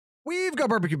We've got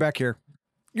barbecue back here.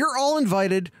 You're all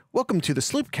invited. Welcome to the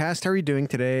Sloopcast. How are you doing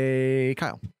today,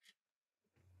 Kyle?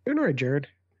 Doing all right, Jared.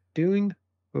 Doing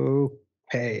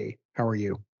okay. How are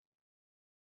you?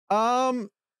 I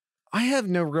have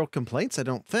no real complaints, I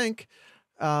don't think.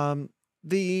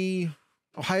 The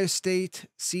Ohio State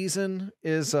season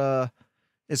is going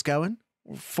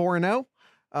 4-0.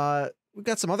 We've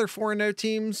got some other 4-0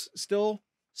 teams still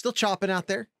chopping out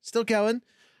there, still going.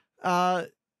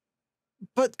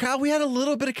 But Kyle, we had a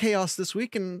little bit of chaos this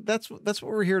week, and that's what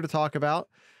we're here to talk about.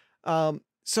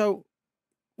 So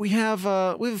we have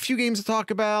a few games to talk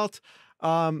about.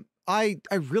 I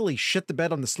really shit the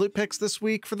bed on the Sloop picks this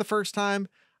week for the first time.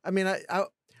 I mean, I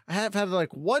have had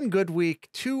like one good week,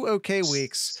 two okay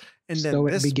weeks, and then So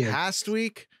this past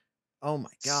week, oh my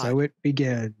god! So it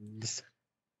begins.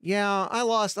 Yeah, I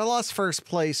lost first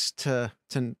place to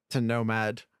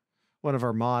Nomad, one of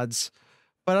our mods,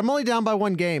 but I'm only down by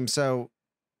one game, so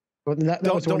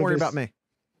don't worry about me.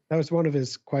 That was one of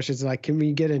his questions. Like, can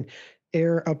we get an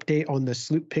air update on the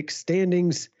Sloop pick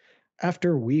standings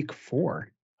after week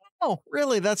 4? Oh,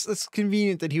 really? That's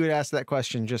convenient that he would ask that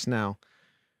question just now.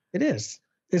 It is,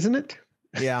 isn't it?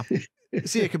 Yeah.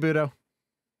 See you, Kabuto.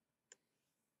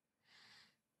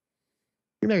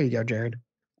 There you go, Jared.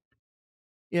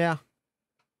 Yeah.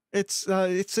 It's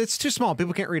too small.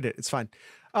 People can't read it. It's fine.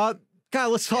 Kyle,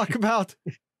 let's talk about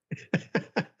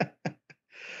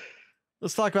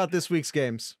this week's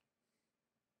games.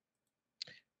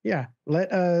 Yeah,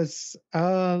 let's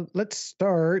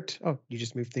start. Oh, you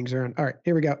just moved things around. All right,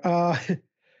 here we go.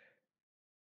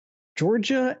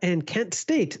 Georgia and Kent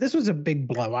State. This was a big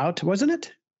blowout, wasn't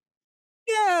it?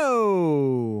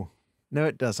 No,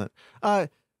 it doesn't.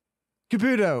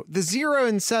 Caputo, the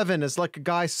 0-7 is like a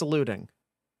guy saluting.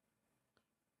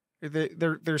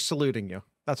 They're saluting you.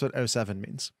 That's what 07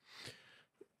 means.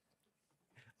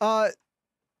 I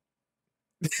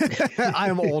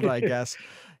am old, I guess.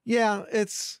 Yeah,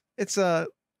 it's a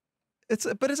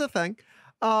thing.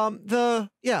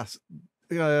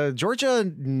 Georgia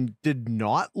did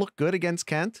not look good against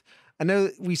Kent. I know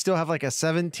we still have like a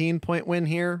 17-point win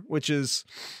here, which is,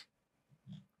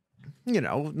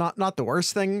 not the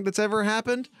worst thing that's ever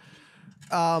happened.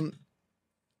 But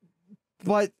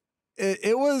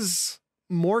it was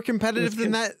more competitive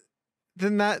than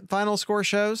that final score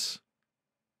shows.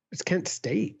 It's Kent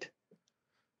State.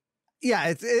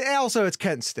 Yeah, it's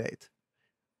Kent State.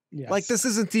 Yes. Like, this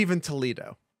isn't even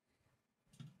Toledo.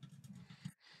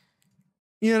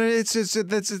 This is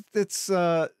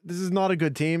not a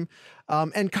good team.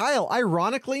 And Kyle,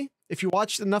 ironically, if you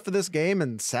watched enough of this game,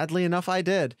 and sadly enough I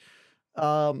did,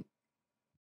 it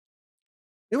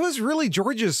was really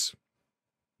Georgia's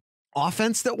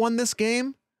offense that won this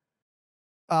game.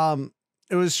 It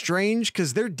was strange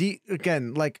because they're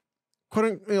again, like,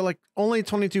 only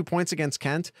 22 points against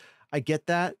Kent. I get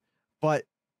that, but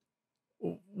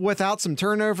without some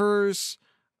turnovers,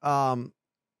 and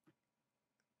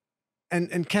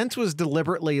Kent was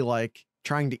deliberately like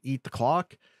trying to eat the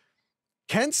clock.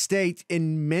 Kent State,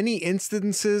 in many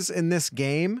instances in this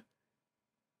game,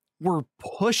 were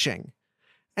pushing,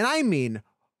 and I mean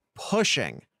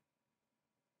pushing,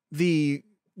 the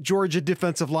Georgia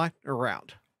defensive line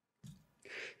around.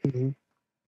 Mm-hmm.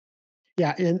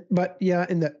 Yeah,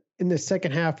 in the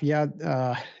second half,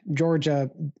 Georgia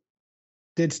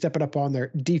did step it up on their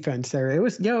defense there. It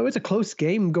was a close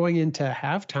game going into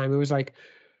halftime. It was like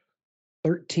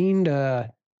 13-24,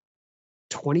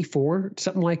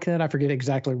 something like that. I forget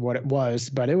exactly what it was,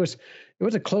 but it was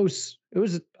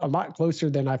a lot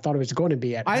closer than I thought it was going to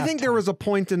be at halftime. I think there was a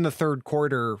point in the third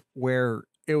quarter where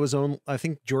it was I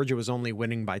think Georgia was only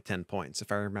winning by 10 points,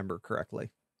 if I remember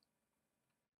correctly.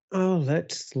 Oh,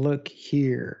 let's look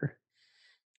here.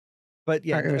 But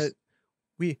yeah, it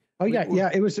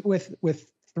was with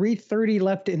 3:30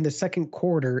 left in the second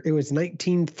quarter. It was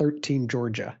 19-13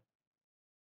 Georgia.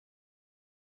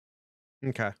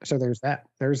 Okay. So there's that.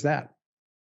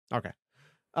 Okay.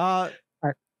 Right.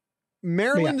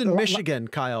 Maryland and Michigan,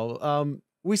 Kyle.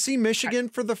 We see Michigan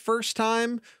for the first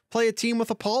time play a team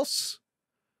with a pulse.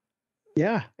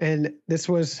 Yeah, and this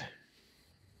was,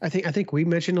 I think we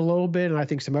mentioned a little bit, and I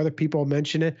think some other people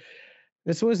mentioned it.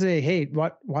 This was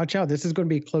watch out. This is going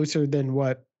to be closer than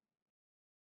what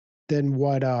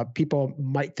people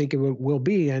might think it will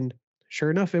be. And sure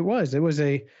enough, it was. It was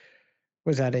a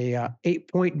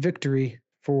 8-point victory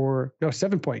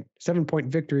 7-point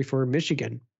victory for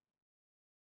Michigan.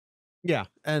 Yeah,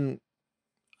 and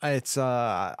it's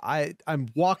I'm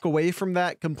walk away from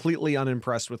that completely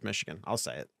unimpressed with Michigan. I'll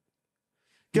say it.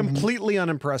 Completely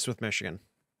unimpressed with Michigan.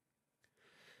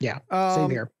 Yeah, same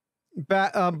here.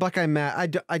 Buckeye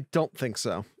Matt, I don't think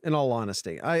so. In all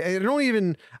honesty, I don't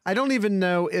even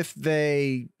know if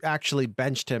they actually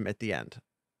benched him at the end,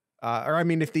 or I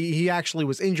mean, if he actually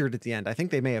was injured at the end. I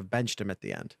think they may have benched him at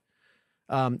the end,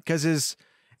 because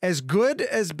as good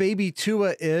as Baby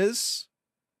Tua is,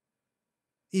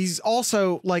 he's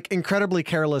also like incredibly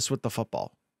careless with the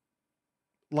football.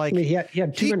 Like, I mean, he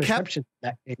had two interceptions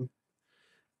that game,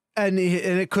 and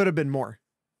it could have been more.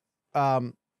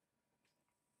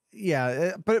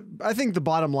 Yeah, but I think the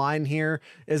bottom line here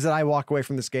is that I walk away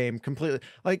from this game completely.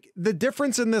 Like, the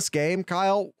difference in this game,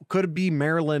 Kyle, could be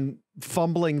Maryland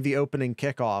fumbling the opening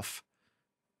kickoff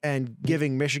and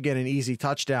giving Michigan an easy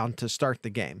touchdown to start the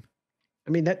game.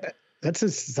 I mean, that's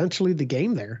essentially the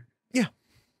game there. Yeah.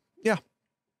 Yeah.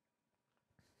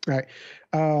 All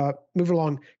right. Move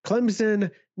along. Clemson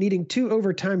needing 2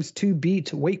 overtimes to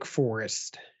beat Wake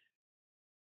Forest.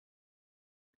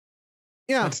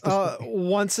 Yeah.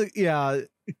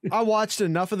 I watched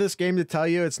enough of this game to tell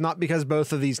you it's not because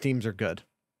both of these teams are good.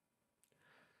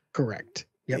 Correct.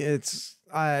 Yep. It's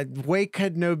Wake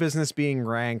had no business being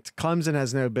ranked. Clemson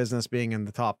has no business being in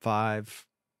the top 5.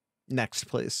 Next,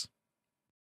 please.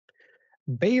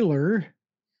 Baylor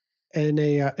in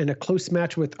a close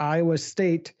match with Iowa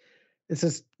State. This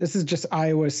is just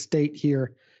Iowa State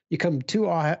here. You come to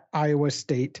Iowa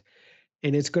State,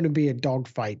 and it's going to be a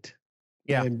dogfight.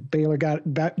 Yeah, and Baylor got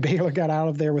out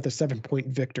of there with a 7-point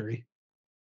victory.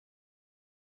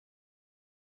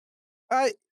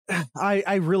 I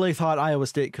really thought Iowa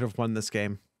State could have won this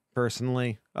game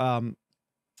personally. I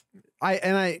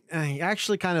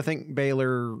actually kind of think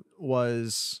Baylor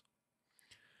was.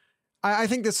 I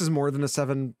think this is more than a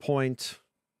 7-point,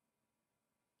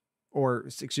 or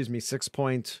excuse me,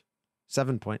 6-point,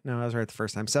 7-point. No, I was right the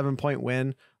first time. 7-point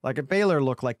win. Like, Baylor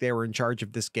looked like they were in charge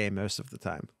of this game most of the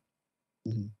time.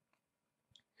 Mm-hmm.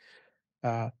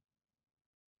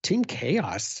 Team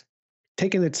Chaos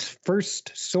taking its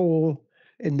first soul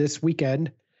in this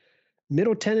weekend.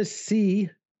 Middle Tennessee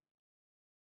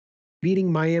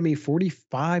beating Miami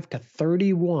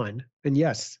 45-31. And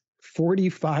yes,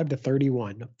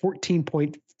 45-31.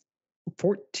 14-point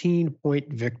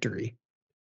victory.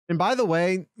 And by the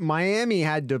way, Miami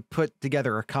had to put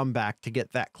together a comeback to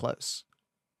get that close.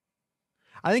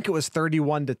 I think it was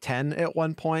 31-10 at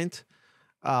one point.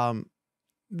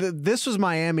 This was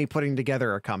Miami putting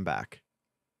together a comeback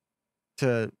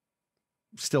to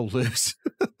still lose.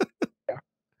 Yeah.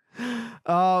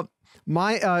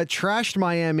 Trashed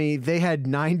Miami. They had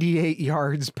 98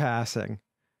 yards passing.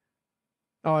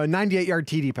 Oh, a 98-yard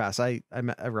TD pass. I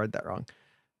read that wrong.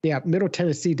 Yeah, Middle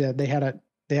Tennessee did. They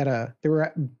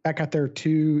were back at their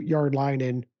 2-yard line,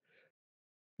 and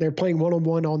they're playing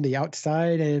 1-on-1 on the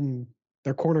outside, and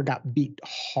their corner got beat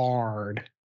hard.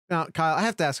 Now, Kyle, I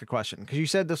have to ask a question, because you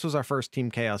said this was our first Team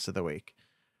Chaos of the week.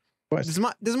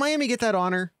 Does Miami get that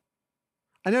honor?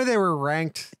 I know they were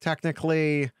ranked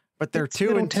technically, but they're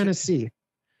 2 in Tennessee.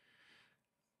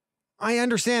 I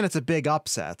understand it's a big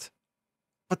upset,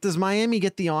 but does Miami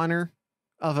get the honor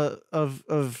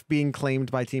of being claimed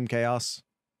by Team Chaos?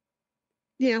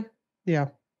 Yeah.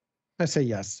 I say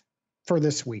yes for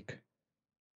this week.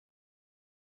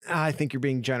 I think you're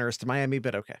being generous to Miami,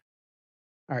 but okay.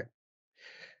 All right.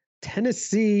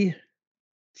 Tennessee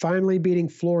finally beating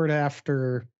Florida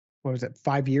after,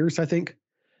 5 years, I think.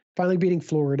 Finally beating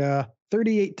Florida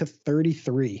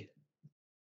 38-33.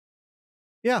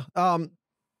 Yeah. I'll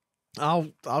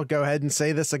go ahead and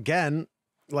say this again,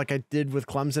 like I did with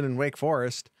Clemson and Wake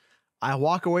Forest. I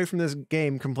walk away from this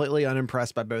game completely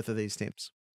unimpressed by both of these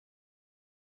teams.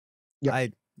 Yeah.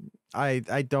 I'm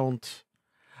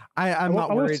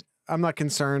not worried. I'm not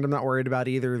concerned. I'm not worried about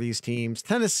either of these teams.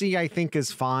 Tennessee, I think,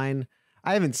 is fine.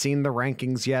 I haven't seen the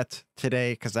rankings yet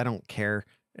today because I don't care,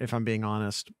 if I'm being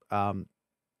honest. I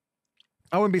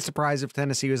wouldn't be surprised if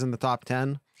Tennessee was in the top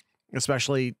 10,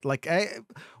 especially like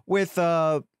with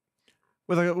a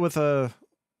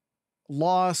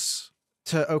loss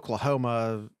to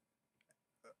Oklahoma.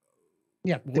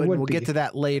 Yeah, we'll get to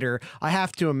that later. I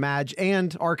have to imagine,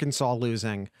 and Arkansas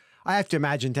losing. I have to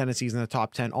imagine Tennessee's in the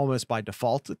top 10 almost by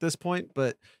default at this point,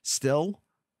 but still.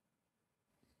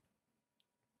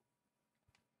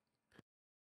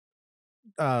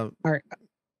 All right.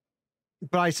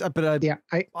 I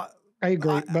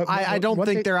agree. But I don't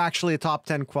think they're actually a top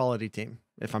 10 quality team,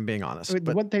 if I'm being honest.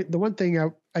 The one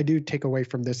thing I do take away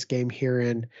from this game here,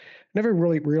 and never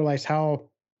really realized how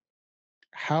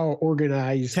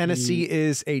organized Tennessee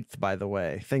is 8th, by the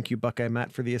way. Thank you, Buckeye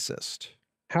Matt, for the assist.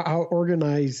 How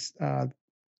organized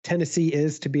Tennessee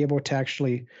is to be able to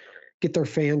actually get their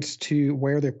fans to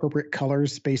wear the appropriate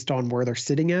colors based on where they're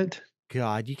sitting at.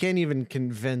 God, you can't even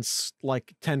convince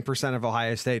like 10% of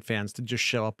Ohio State fans to just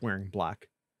show up wearing black.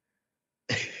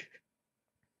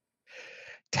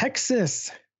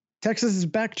 Texas is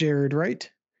back, Jared,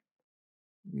 right?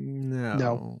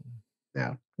 No.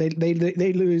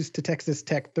 They lose to Texas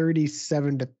Tech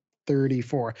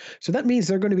 37-34. So that means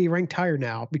they're going to be ranked higher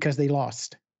now because they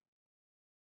lost.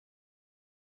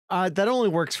 That only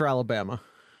works for Alabama.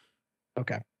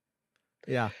 Okay.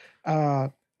 Yeah.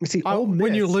 Let's see. Ole Miss,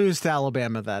 when you lose to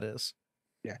Alabama, that is.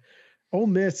 Yeah. Ole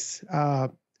Miss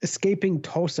escaping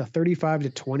Tulsa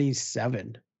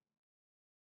 35-27.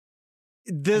 I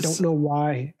don't know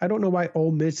why. I don't know why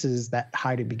Ole Miss is that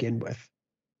high to begin with.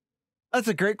 That's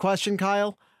a great question,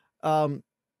 Kyle. But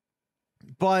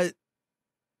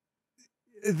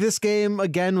this game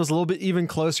again was a little bit even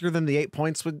closer than the 8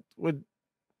 points would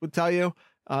tell you.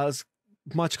 It's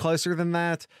much closer than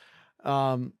that.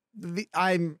 I'm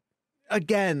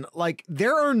again, like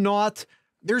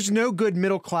there's no good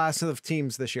middle class of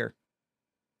teams this year.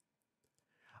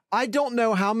 I don't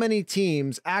know how many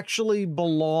teams actually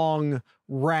belong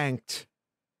ranked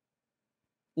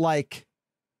like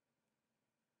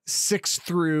 6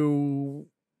 through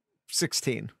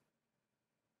 16.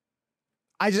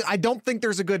 I don't think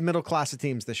there's a good middle class of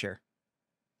teams this year.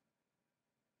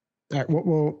 All right,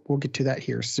 we'll get to that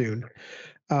here soon.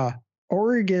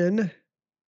 Oregon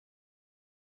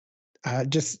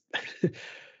just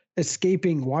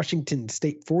escaping Washington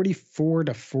State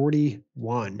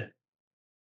 44-41.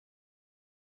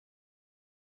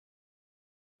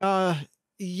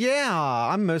 Yeah,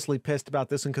 I'm mostly pissed about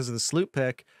this one because of the sloop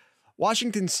pick.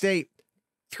 Washington State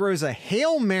throws a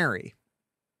Hail Mary.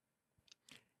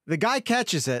 The guy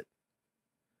catches it.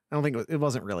 I don't think it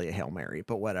wasn't really a Hail Mary,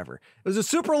 but whatever. It was a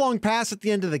super long pass at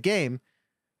the end of the game.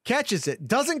 Catches it,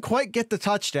 doesn't quite get the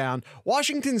touchdown.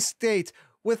 Washington State,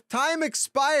 with time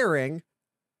expiring,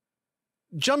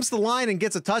 jumps the line and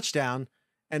gets a touchdown.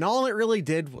 And all it really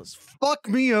did was fuck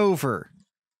me over.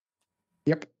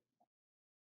 Yep.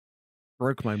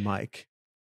 Broke my mic.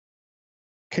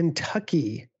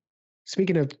 Kentucky.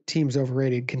 Speaking of teams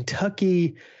overrated,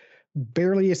 Kentucky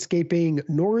barely escaping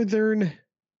Northern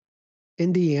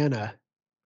Indiana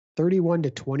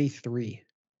 31-23.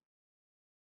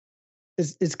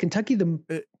 Is Kentucky the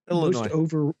most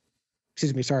over?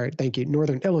 Excuse me. Sorry. Thank you.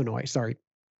 Northern Illinois. Sorry.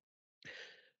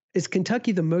 Is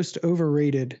Kentucky the most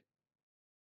overrated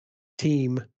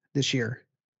team this year?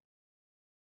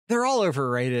 They're all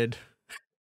overrated.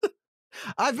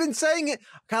 I've been saying it.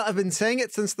 I've been saying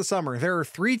it since the summer. There are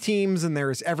 3 teams and there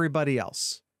is everybody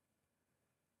else.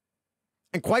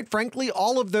 And quite frankly,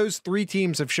 all of those 3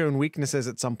 teams have shown weaknesses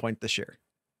at some point this year.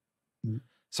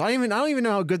 So I don't even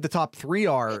know how good the top 3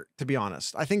 are, to be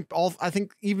honest. I think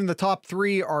even the top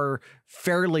 3 are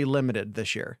fairly limited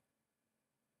this year.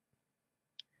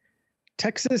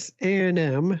 Texas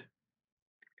A&M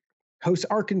hosts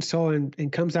Arkansas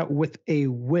and comes out with a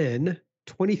win,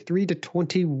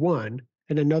 23-21,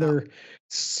 and another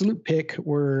sloop pick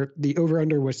where the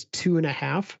over-under was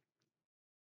 2.5.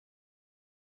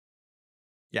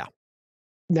 Yeah.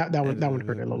 That one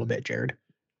hurt a little bit, Jared.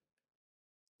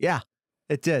 Yeah,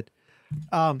 it did.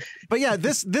 But yeah,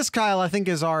 this Kyle, I think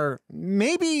is our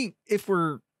maybe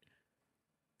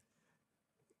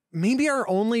our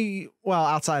only, well,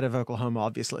 outside of Oklahoma,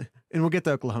 obviously, and we'll get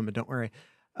to Oklahoma. Don't worry.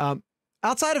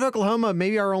 Outside of Oklahoma,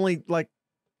 maybe our only like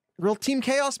real team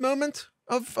chaos moment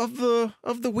of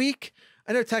the week.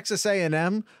 I know Texas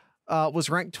A&M was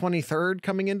ranked 23rd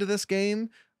coming into this game,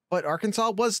 but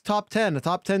Arkansas was top 10. A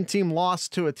top 10 team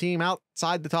lost to a team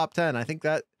outside the top 10. I think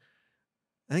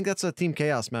that's a team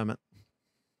chaos moment.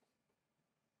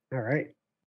 All right.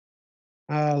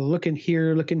 Looking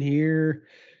here.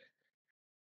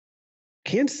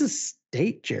 Kansas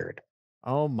State, Jared.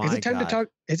 Oh my God.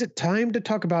 Is it time to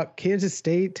talk about Kansas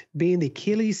State being the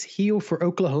Achilles heel for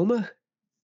Oklahoma?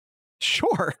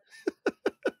 Sure.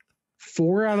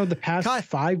 4 out of the past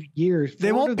 5 years.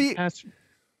 They won't be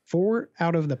 4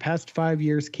 out of the past 5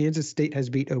 years, Kansas State has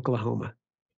beat Oklahoma.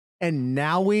 And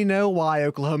now we know why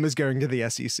Oklahoma is going to the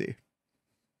SEC.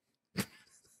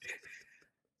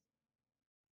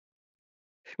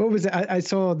 What was it? I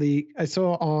saw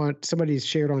on somebody's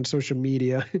shared on social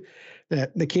media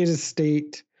that the Kansas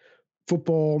State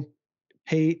football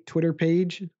Twitter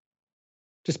page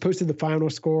just posted the final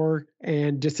score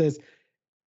and just says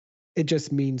it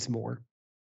just means more.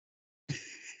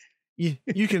 You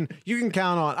can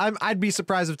count on. I'd be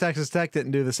surprised if Texas Tech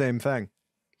didn't do the same thing.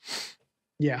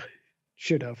 Yeah,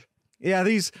 should have. Yeah,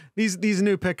 these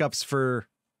new pickups for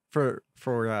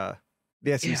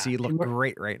the SEC look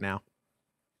great right now.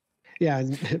 Yeah,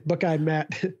 Buckeye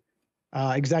Matt,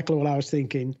 exactly what I was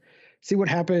thinking. see what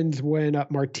happens when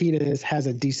Martinez has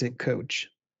a decent coach.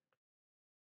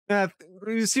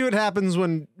 You see what happens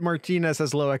when Martinez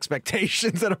has low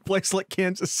expectations at a place like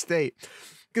Kansas State,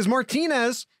 because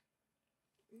Martinez,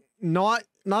 not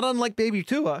unlike Baby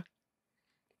Tua,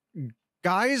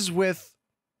 guys with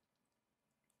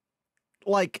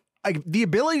like the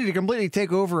ability to completely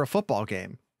take over a football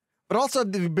game, but also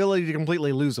the ability to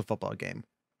completely lose a football game.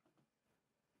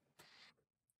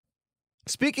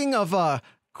 Speaking of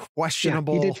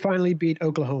questionable, he did finally beat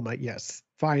Oklahoma. Yes,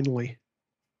 finally.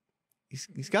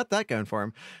 He's got that going for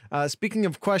him. Speaking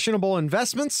of questionable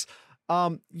investments,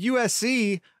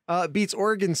 USC beats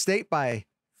Oregon State by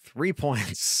 3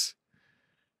 points.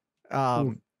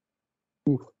 And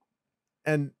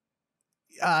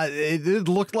it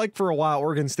looked like for a while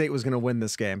Oregon State was going to win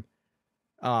this game.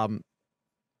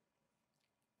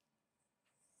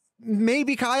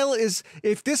 Maybe Kyle,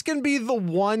 if this can be the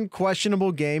one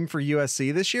questionable game for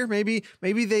USC this year, maybe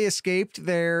they escaped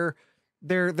their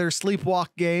sleepwalk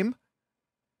game.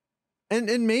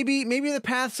 And maybe the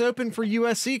path's open for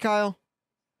USC, Kyle.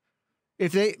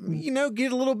 If they,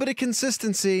 get a little bit of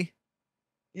consistency.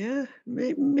 Yeah,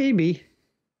 maybe.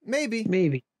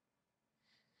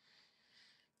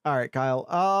 All right,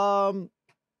 Kyle.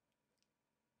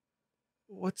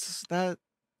 What's that?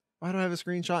 Why do I have a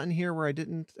screenshot in here where I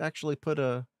didn't actually put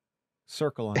a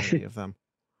circle on any of them?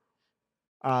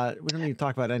 We don't need to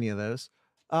talk about any of those.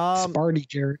 Sparty,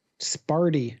 Jared.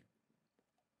 Sparty.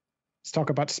 Let's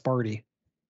talk about Sparty.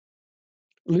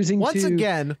 Losing once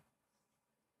again,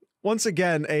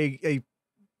 a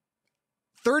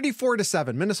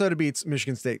 34-7. Minnesota beats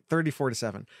Michigan State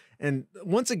 34-7. And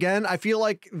once again, I feel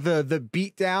like the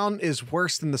beat down is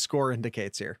worse than the score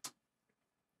indicates here.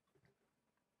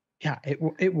 Yeah,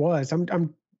 it was. I'm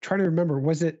trying to remember.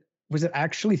 Was it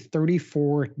actually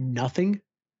 34-0?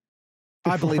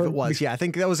 I believe it was. Yeah, I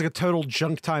think that was a total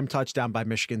junk time touchdown by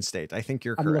Michigan State. I think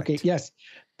you're correct. I'm looking. Yes,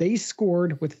 they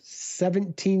scored with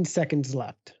 17 seconds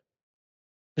left.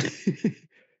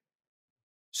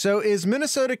 So is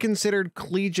Minnesota considered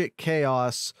collegiate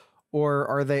chaos, or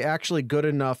are they actually good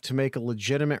enough to make a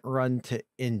legitimate run to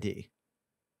Indy?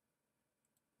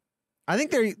 I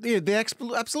think they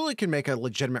absolutely can make a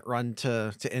legitimate run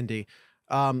to Indy.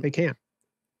 They can.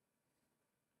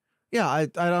 Yeah, I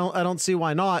don't see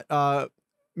why not.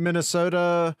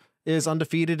 Minnesota is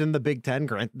undefeated in the Big Ten.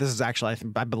 Grant, this is actually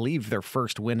I believe their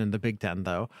first win in the Big Ten,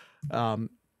 though.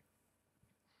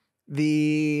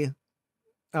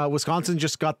 Wisconsin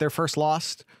just got their first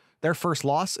loss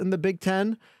in the Big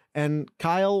Ten, and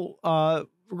Kyle,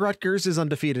 Rutgers is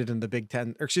undefeated in the Big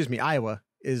Ten. Or excuse me, Iowa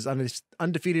is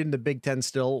undefeated in the Big Ten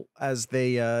still as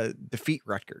they defeat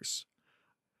Rutgers,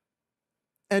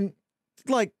 and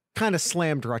kind of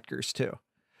slammed Rutgers too.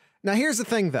 Now here's the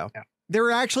thing, though. Yeah. There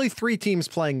were actually 3 teams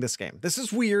playing this game. This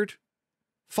is weird.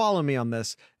 Follow me on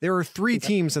this. There were 3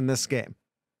 teams in this game.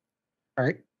 All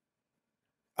right.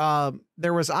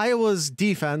 There was Iowa's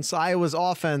defense, Iowa's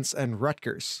offense, and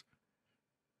Rutgers.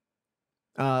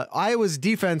 Iowa's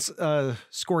defense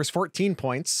scores 14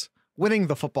 points, winning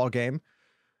the football game.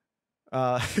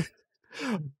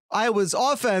 Iowa's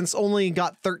offense only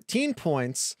got 13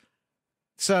 points,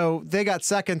 so they got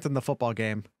second in the football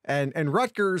game. And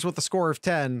Rutgers, with a score of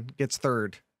 10, gets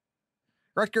third.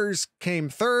 Rutgers came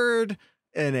third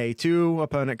in a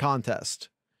 2-opponent contest.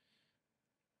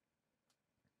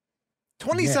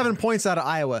 27 points out of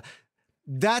Iowa.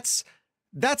 That's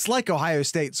like Ohio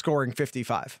State scoring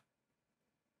 55.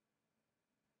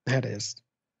 That is.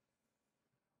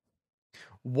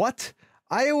 What?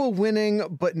 Iowa winning,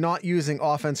 but not using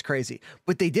offense, crazy.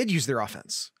 But they did use their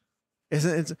offense.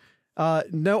 Isn't it?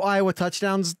 No Iowa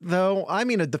touchdowns, though. I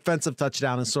mean, a defensive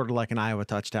touchdown is sort of like an Iowa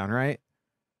touchdown, right?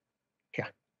 Yeah.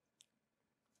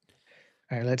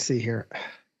 All right, let's see here.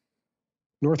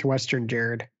 Northwestern,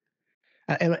 Jared.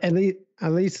 At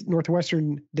least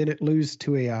Northwestern didn't lose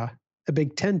to a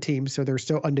Big Ten team, so they're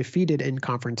still undefeated in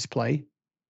conference play.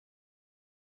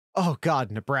 Oh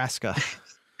God, Nebraska.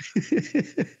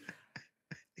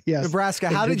 Yes, Nebraska.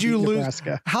 How did you lose?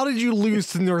 Nebraska. How did you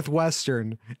lose to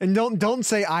Northwestern? And don't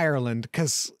say Ireland,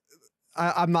 because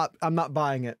I'm not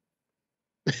buying it.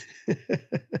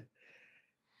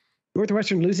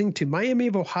 Northwestern losing to Miami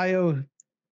of Ohio,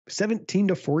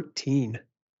 17-14.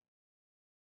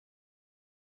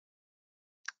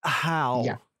 How?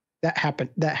 Yeah, that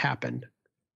happened.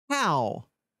 How?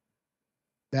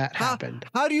 That happened.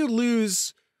 How do you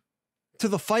lose to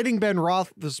the Fighting Ben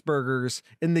Roethlisbergers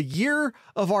in the year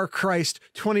of our Christ,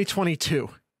 2022?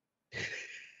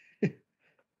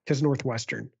 Because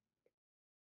Northwestern.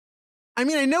 I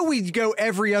mean, I know we go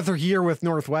every other year with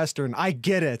Northwestern. I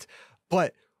get it.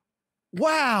 But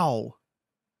Wow.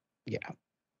 Yeah.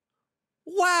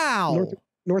 Wow.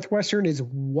 Northwestern is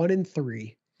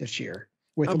 1-3 this year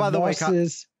with Oh, by the way,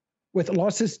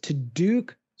 losses to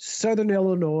Duke, Southern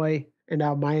Illinois, and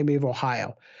now Miami of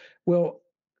Ohio. Will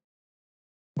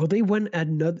they win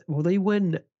will they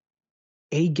win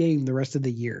a game the rest of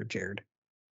the year, Jared?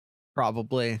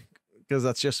 probably, because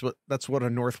that's what a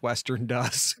Northwestern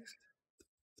does.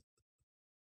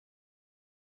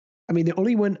 I mean, the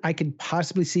only one I could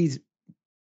possibly see is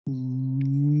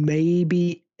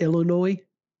maybe Illinois.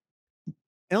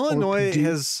 Illinois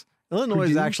has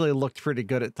actually looked pretty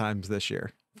good at times this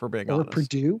year, for being honest. Or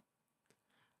Purdue.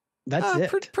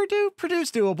 That's it.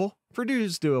 Purdue's doable.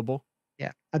 Purdue's doable.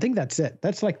 Yeah, I think that's it.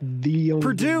 That's like the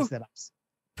only games that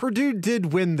Purdue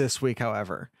did win this week,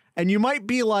 however. And you might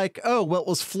be like, oh, well, it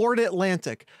was Florida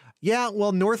Atlantic. Yeah,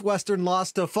 well, Northwestern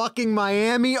lost to fucking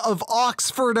Miami of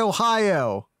Oxford,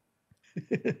 Ohio.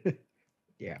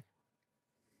 Yeah.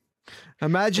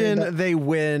 Imagine they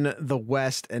win the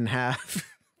West and have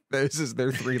those as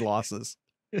their 3 losses.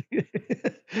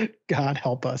 God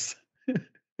help us.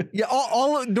 Yeah,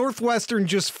 all Northwestern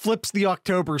just flips the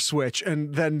October switch,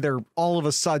 and then they're all of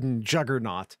a sudden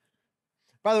juggernaut.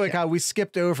 By the way, Kyle, we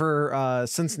skipped over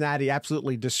Cincinnati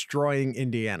absolutely destroying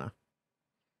Indiana.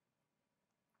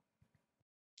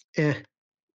 Fair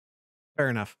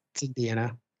enough. It's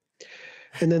Indiana.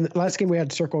 And then the last game we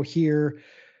had to circle here,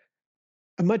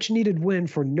 a much needed win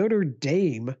for Notre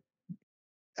Dame,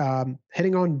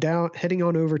 heading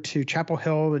on over to Chapel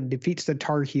Hill and defeats the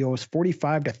Tar Heels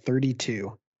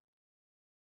 45-32.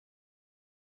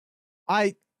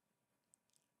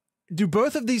 Do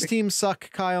both of these teams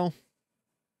suck, Kyle?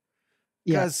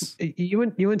 Yes.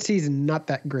 UNC is not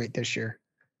that great this year.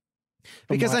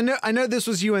 Because I know this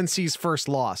was UNC's first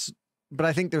loss, but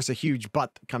I think there's a huge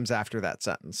but that comes after that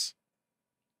sentence.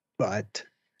 But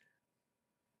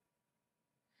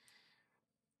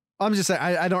I'm just saying,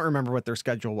 I don't remember what their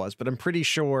schedule was, but I'm pretty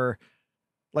sure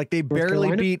like they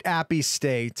barely beat Appy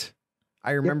State.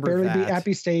 I remember that. Barely beat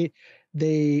Appy State.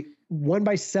 They won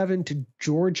by 7 to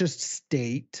Georgia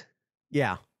State.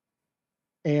 Yeah.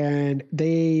 And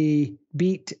they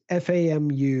beat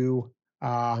FAMU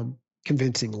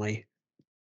convincingly.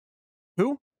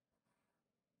 Who?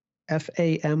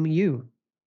 FAMU.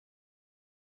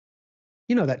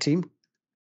 You know that team.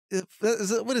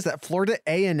 What is that? Florida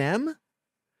A&M?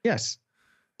 Yes.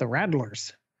 The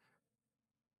Rattlers.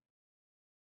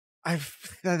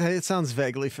 It sounds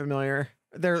vaguely familiar.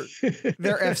 They're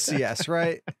FCS,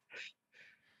 right?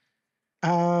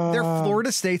 They're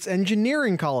Florida State's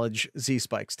engineering college, Z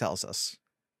Spikes tells us.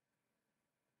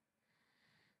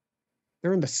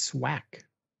 They're in the SWAC.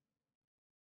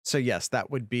 So yes, that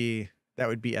would be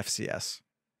FCS.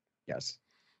 Yes.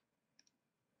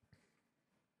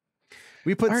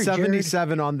 We put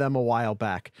 77 Jared, on them a while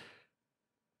back.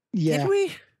 Yeah. Did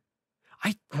we?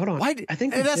 Hold on. I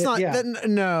think that's not. Yeah.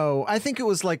 No, I think it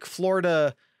was like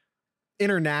Florida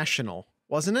International,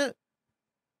 wasn't it?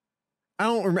 I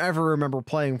don't ever remember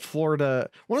playing Florida.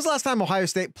 When was the last time Ohio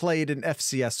State played an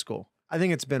FCS school? I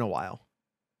think it's been a while.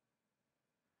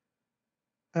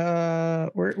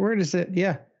 Where does it?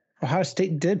 Yeah, Ohio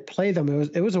State did play them.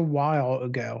 It was a while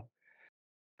ago.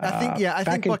 I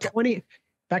think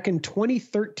back in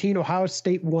 2013, Ohio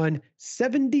State won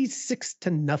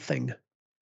 76-0.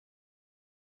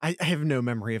 I have no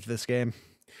memory of this game.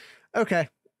 Okay.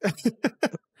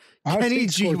 Kenny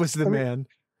G was the man.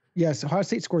 Yes, Ohio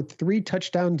State scored 3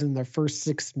 touchdowns in the first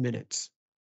 6 minutes.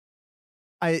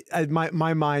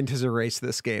 My mind has erased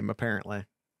this game, apparently.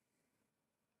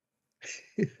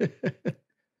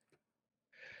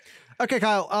 Okay,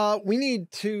 Kyle. We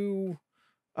need to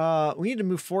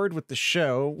move forward with the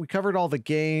show. We covered all the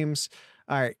games.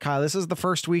 All right, Kyle. This is the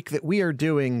first week that we are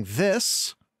doing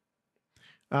this.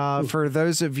 For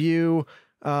those of you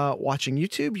watching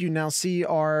YouTube, you now see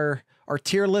our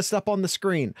tier list up on the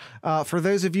screen. For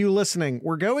those of you listening,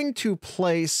 we're going to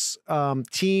place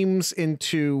teams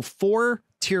into 4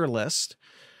 tier list,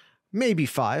 maybe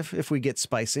 5 if we get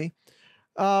spicy.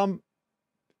 But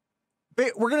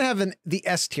we're going to have the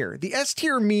S tier. The S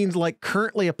tier means like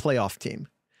currently a playoff team.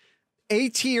 A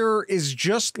tier is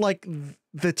just like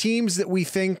the teams that we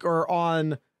think are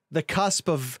on the cusp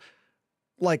of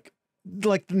like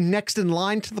next in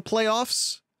line to the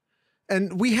playoffs.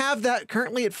 And we have that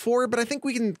currently at 4, but I think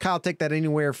we can, Kyle, take that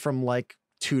anywhere from like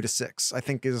 2 to 6, I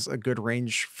think is a good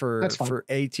range for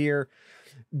A tier.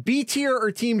 B tier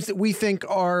are teams that we think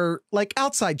are like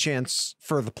outside chance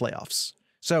for the playoffs.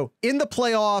 So in the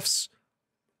playoffs,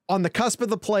 on the cusp of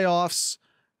the playoffs.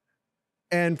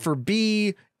 And for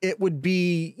B, it would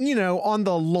be, on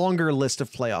the longer list of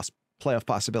playoff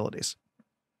possibilities.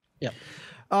 Yep.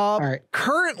 All right.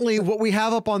 Currently, what we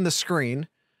have up on the screen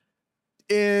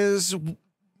is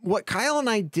what Kyle and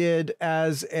I did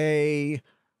as a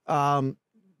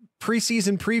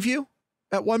preseason preview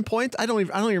at one point. I don't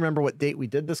even remember what date we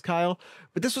did this, Kyle,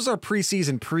 but this was our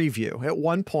preseason preview at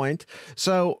one point.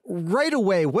 So right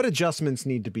away, what adjustments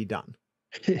need to be done?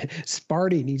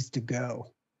 Sparty needs to go.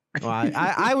 Well,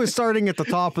 I was starting at the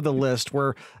top of the list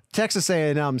where Texas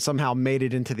A&M somehow made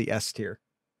it into the S tier.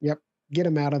 Yep. Get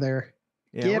them out of there.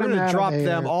 Yeah, we're going to drop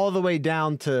them all the way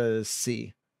down to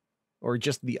C, or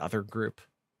just the other group.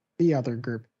 The other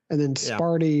group. And then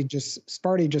Sparty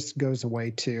just goes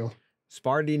away too.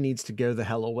 Sparty needs to go the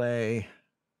hell away.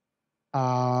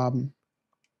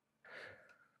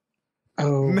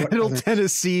 Middle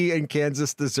Tennessee and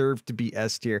Kansas deserve to be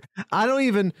S tier. I don't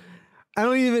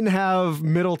even have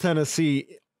Middle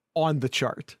Tennessee on the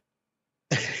chart.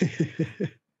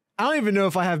 I don't even know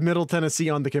if I have Middle Tennessee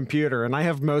on the computer, and I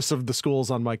have most of the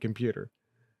schools on my computer.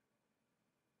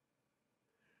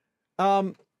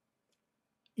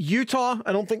 Utah,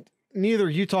 I don't think neither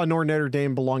Utah nor Notre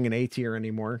Dame belong in A tier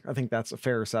anymore. I think that's a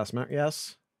fair assessment.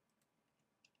 Yes.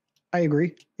 I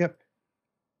agree. Yep.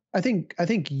 I think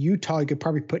Utah you could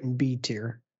probably put in B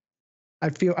tier. I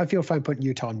feel fine putting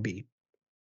Utah in B.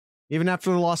 Even after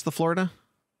the loss to Florida?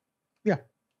 Yeah.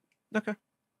 Okay.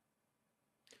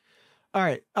 All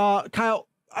right. Kyle,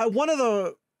 one of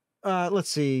the, let's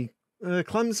see,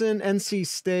 Clemson, NC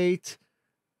State,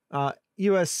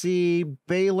 USC,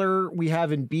 Baylor, we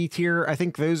have in B tier. I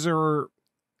think those are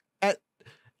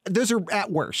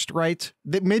at worst, right?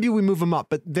 Maybe we move them up,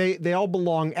 but they all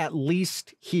belong at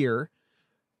least here.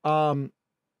 Oregon,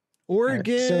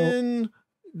 right,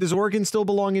 does Oregon still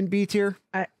belong in B tier?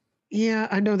 Yeah,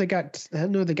 I know they got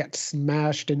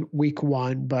smashed in week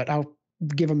 1, but I'll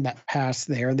give them that pass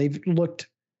there. They've looked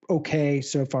okay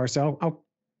so far, so I'll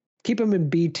keep them in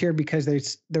B tier because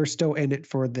they're still in it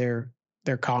for their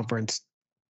conference.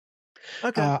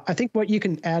 Okay. I think what you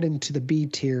can add into the B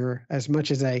tier, as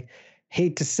much as I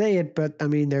hate to say it, but I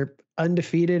mean they're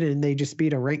undefeated and they just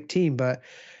beat a ranked team, but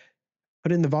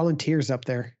put in the Volunteers up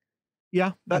there.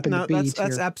 Yeah, that's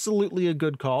absolutely a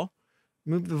good call.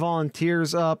 Move the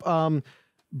Volunteers up.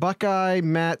 Buckeye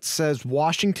Matt says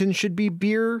Washington should be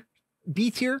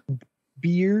B tier.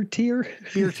 Beer tier.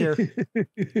 Beer tier.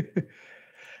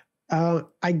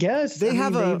 I guess they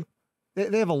have a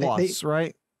loss,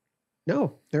 right?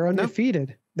 No, they're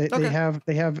undefeated. No?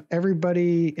 They have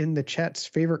everybody in the chat's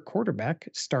favorite quarterback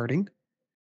starting.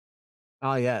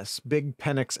 Ah, yes, Big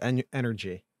Penix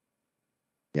energy.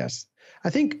 Yes, I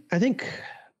think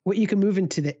what you can move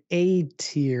into the A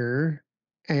tier,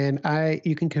 and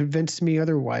you can convince me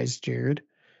otherwise, Jared.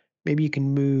 Maybe you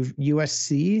can move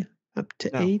USC up to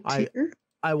A tier.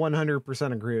 I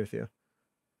 100% agree with you.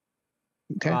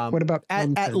 Okay. What about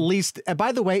at least?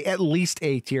 By the way, at least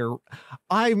A tier.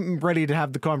 I'm ready to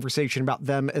have the conversation about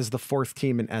them as the 4th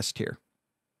team in S tier.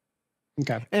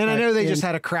 Okay. And I know they just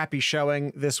had a crappy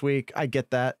showing this week. I get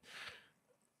that.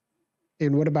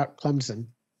 And what about Clemson?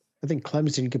 I think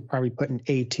Clemson you could probably put in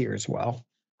A tier as well.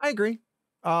 I agree.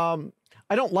 I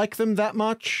don't like them that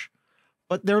much,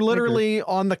 but they're literally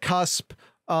on the cusp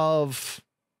of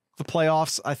the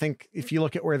playoffs. I think if you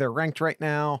look at where they're ranked right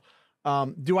now,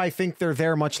 do I think they're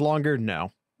there much longer?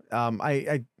 No.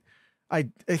 I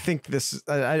think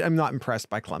I'm not impressed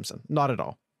by Clemson. Not at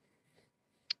all.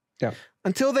 Yeah.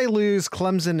 Until they lose,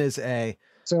 Clemson is A.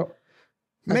 So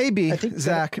maybe,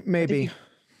 Zach, maybe.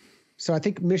 So I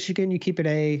think Michigan, you keep it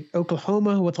A.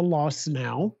 Oklahoma with a loss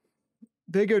now.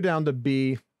 They go down to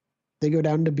B. They go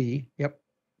down to B. Yep.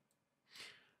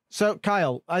 So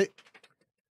Kyle,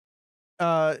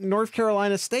 North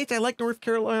Carolina State. I like North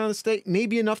Carolina State.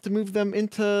 Maybe enough to move them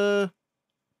into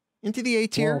the A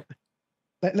tier.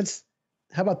 Well,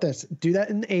 how about this? Do that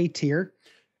in the A tier.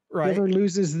 Right. Whoever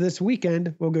loses this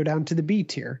weekend will go down to the B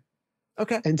tier.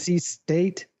 Okay. NC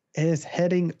State is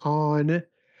heading on.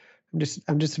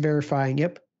 I'm just verifying.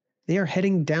 Yep. They are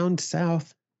heading down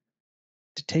south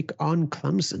to take on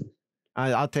Clemson.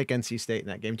 I'll take NC State in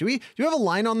that game. Do you have a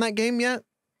line on that game yet?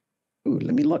 Ooh,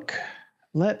 let me look.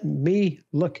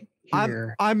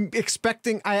 Here. I'm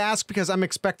expecting, I ask because I'm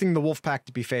expecting the Wolfpack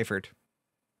to be favored.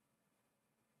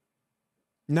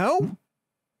 No?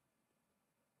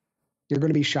 You're going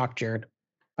to be shocked, Jared.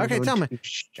 Okay, tell me.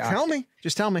 Tell me.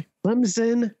 Just tell me.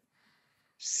 Clemson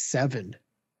 7.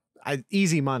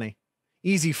 Easy money.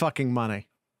 Easy fucking money.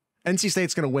 NC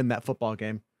State's going to win that football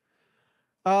game.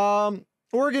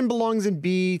 Oregon belongs in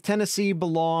B. Tennessee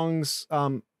belongs,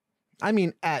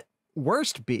 at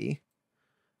worst B.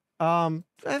 I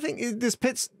think this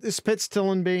Pitt's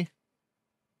still in B.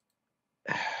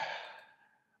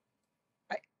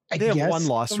 I They have guess one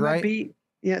loss, might right? be.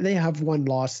 Yeah, they have one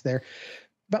loss there.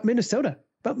 But Minnesota,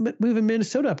 moving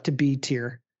Minnesota up to B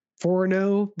tier.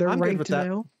 4-0, they're I'm good with ranked that.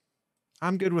 now.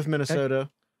 I'm good with Okay. Minnesota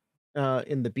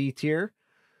in the B tier.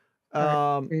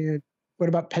 All right. And what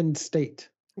about Penn State?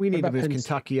 We What need to about move Penn State?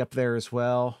 Kentucky up there as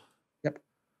well. Yep.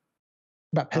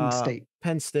 About Penn State.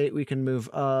 Penn State, we can move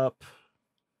up.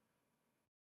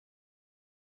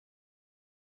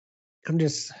 I'm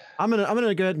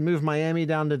gonna go ahead and move Miami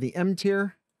down to the M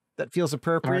tier. That feels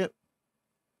appropriate.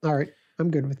 All right.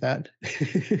 I'm good with that.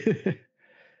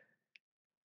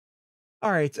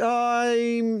 All right.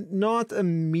 I'm not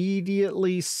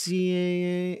immediately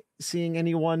seeing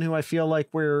anyone who I feel like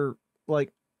we're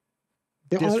like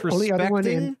The only other one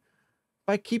disrespecting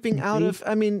by keeping out of.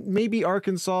 I mean, maybe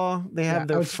Arkansas. They have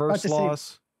their first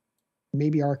loss.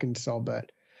 Maybe Arkansas,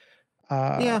 but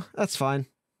yeah, that's fine.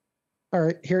 All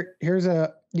right. Here's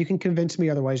you can convince me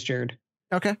otherwise, Jared.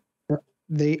 Okay.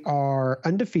 They are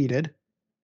undefeated.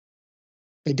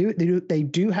 They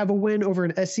do have a win over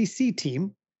an SEC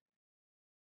team.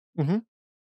 Mm-hmm.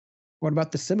 What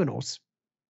about the Seminoles?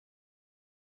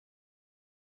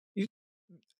 The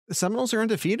Seminoles are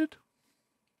undefeated?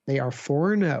 They are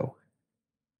 4-0.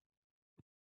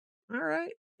 All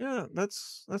right. Yeah,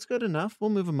 that's good enough. We'll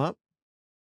move them up.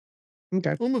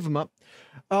 Okay. We'll move them up.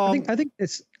 I think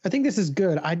this is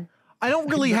good. I don't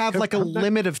really have like a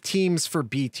limit of teams for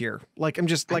B tier. Like I'm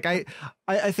just like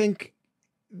I think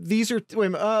these are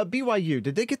BYU.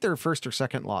 Did they get their first or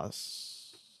second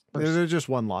loss? They're just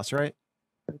one loss, right?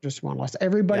 Just one loss.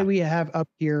 Everybody we have up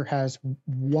here has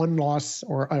one loss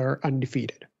or are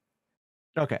undefeated.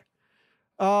 Okay.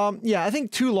 Yeah, I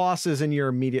think 2 losses and you're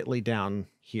immediately down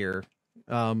here.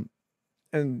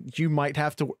 And you might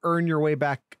have to earn your way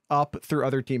back up through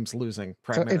other teams losing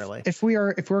primarily. So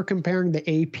if we're comparing the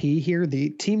AP here,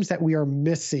 the teams that we are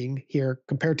missing here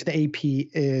compared to the AP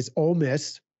is Ole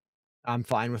Miss. I'm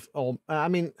fine with I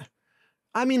mean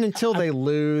until they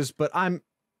lose, but I'm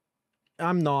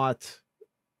not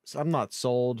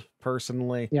sold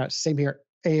personally. Yeah, same here.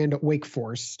 And Wake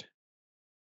Forest.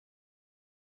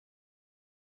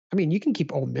 I mean, you can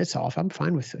keep Ole Miss off. I'm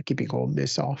fine with keeping Ole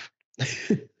Miss off.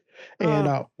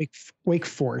 And Wake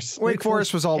Forest. Wake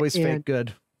Forest was always fake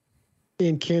good.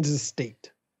 In Kansas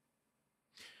State.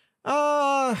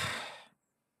 No.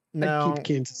 I'd keep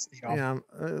Kansas State off. Yeah,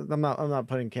 I'm not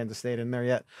putting Kansas State in there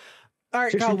yet. All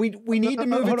right, Kyle, we need to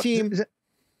move a team.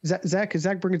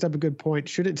 Zach brings up a good point.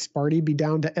 Shouldn't Sparty be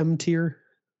down to M tier?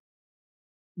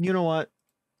 You know what?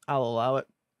 I'll allow it.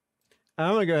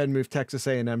 I'm gonna go ahead and move Texas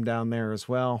A&M down there as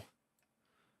well.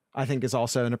 I think is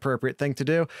also an appropriate thing to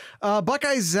do.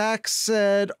 Buckeye Zach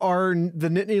said, are the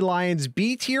Nittany Lions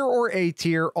B tier or A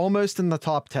tier? Almost in the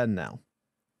top 10 now.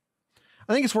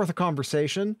 I think it's worth a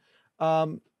conversation.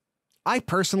 I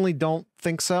personally don't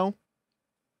think so.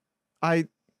 I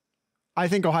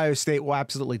think Ohio State will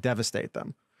absolutely devastate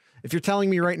them. If you're telling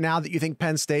me right now that you think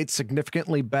Penn State's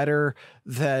significantly better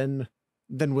than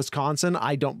Wisconsin,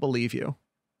 I don't believe you,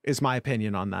 is my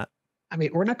opinion on that. I mean,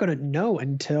 we're not going to know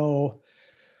until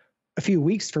a few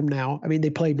weeks from now. I mean, they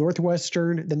play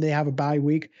Northwestern, then they have a bye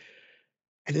week,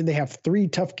 and then they have 3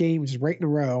 tough games right in a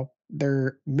row.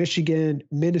 They're Michigan,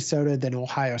 Minnesota, then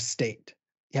Ohio State.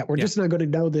 Yeah, we're just not going to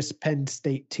know this Penn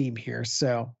State team here.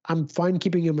 So I'm fine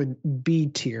keeping them in B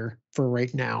tier for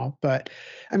right now. But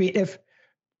I mean, if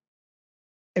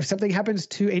something happens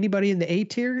to anybody in the A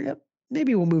tier,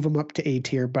 maybe we'll move them up to A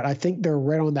tier. But I think they're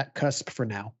right on that cusp for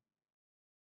now.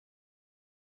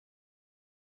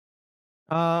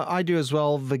 I do as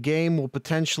well. The game will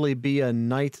potentially be a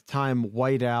nighttime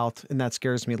whiteout, and that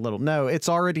scares me a little. No, it's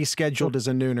already scheduled as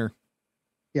a nooner.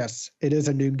 Yes, it is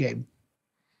a noon game.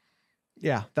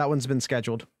 Yeah, that one's been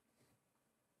scheduled.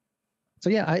 So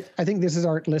yeah, I think this is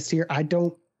our list here.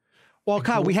 Well,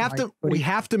 Kyle, we have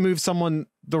to move someone.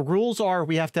 The rules are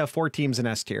we have to have 4 teams in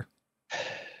S tier.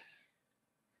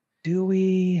 Do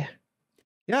we?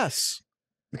 Yes,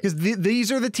 because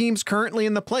these are the teams currently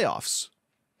in the playoffs.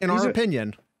 In our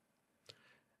opinion,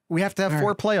 we have to have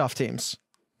 4 playoff teams.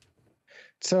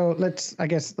 So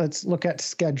let's look at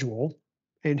schedule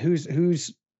and who's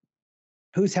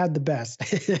had the best.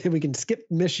 We can skip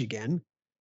Michigan.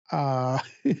 Yeah.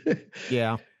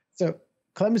 So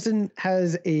Clemson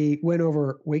has a win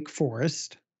over Wake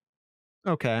Forest.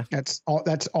 Okay. That's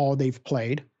all they've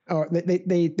played. Oh,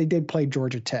 they did play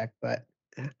Georgia Tech, but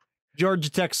Georgia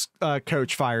Tech's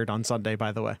coach fired on Sunday,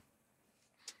 by the way.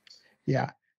 Yeah.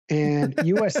 And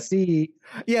USC.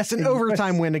 Yes, an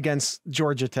overtime win against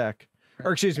Georgia Tech.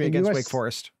 Or excuse me, against Wake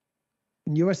Forest.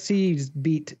 USC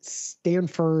beat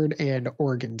Stanford and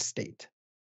Oregon State.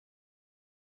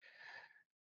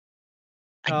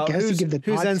 I guess you give the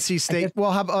who's odds, NC State?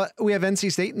 Well, how about we have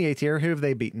NC State in the A tier. Who have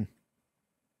they beaten?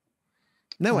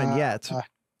 No one yet,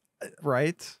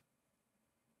 right?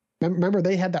 Remember,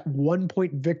 they had that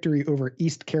 1-point victory over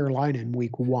East Carolina in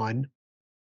week 1.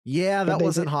 Yeah, that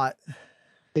wasn't hot.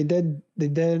 They did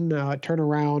turn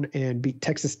around and beat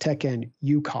Texas Tech and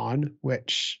UConn,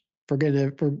 which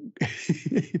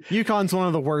UConn's one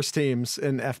of the worst teams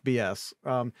in FBS.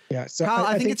 Yeah, so Kyle,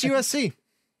 I think it's USC.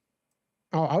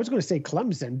 Oh, I was going to say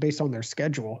Clemson based on their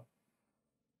schedule.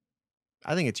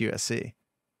 I think it's USC.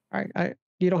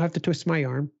 You don't have to twist my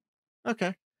arm.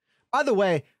 Okay. By the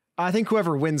way, I think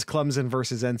whoever wins Clemson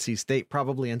versus NC State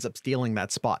probably ends up stealing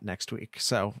that spot next week.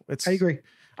 So I agree.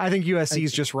 I think USC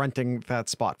is just renting that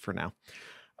spot for now.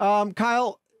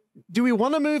 Kyle, do we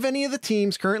want to move any of the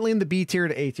teams currently in the B tier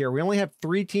to A tier? We only have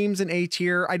 3 teams in A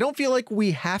tier. I don't feel like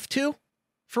we have to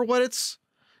for what it's.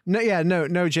 No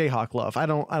Jayhawk love. I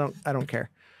don't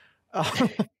care.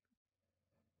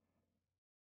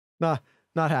 Nah,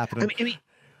 not happening. I mean,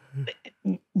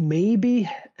 maybe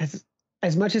as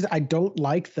much as I don't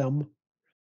like them,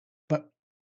 but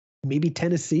maybe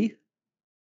Tennessee.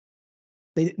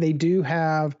 They do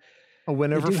have a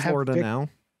win over Florida now,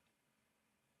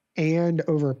 and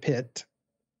over Pitt.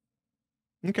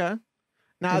 Okay.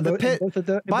 Now Pitt.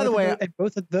 By the way,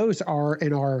 both of those are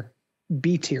in our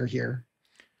B tier here.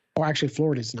 Or actually,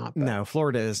 Florida is not. No,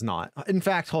 Florida is not. In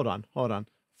fact, hold on.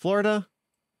 Florida.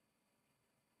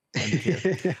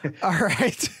 All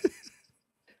right.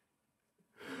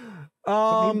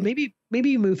 Maybe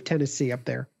you move Tennessee up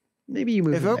there. Maybe you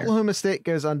move. If Oklahoma State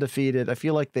goes undefeated, I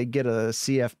feel like they get a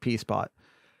CFP spot.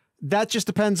 That just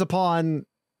depends upon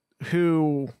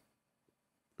who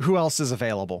else is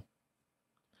available.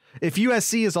 If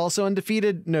USC is also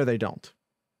undefeated, no, they don't.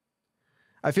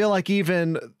 I feel like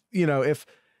even, if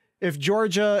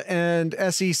Georgia and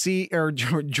SEC or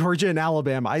Georgia and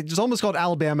Alabama, I just almost called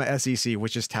Alabama SEC,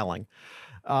 which is telling.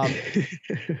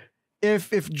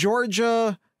 If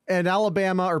Georgia and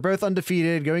Alabama are both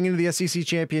undefeated going into the SEC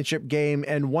championship game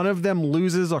and one of them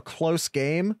loses a close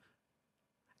game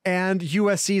and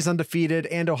USC is undefeated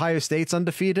and Ohio State's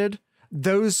undefeated,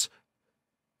 those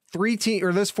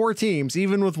 4 teams,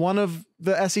 even with one of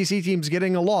the SEC teams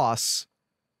getting a loss,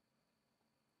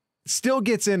 still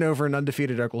gets in over an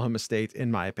undefeated Oklahoma State,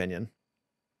 in my opinion.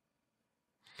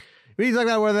 We can talk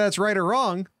about whether that's right or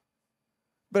wrong,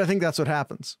 but I think that's what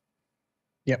happens.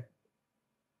 Yep.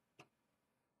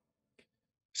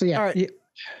 So yeah, all right.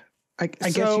 I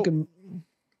guess you can.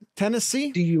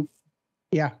 Tennessee?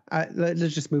 Yeah,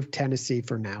 let's just move Tennessee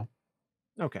for now.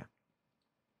 Okay.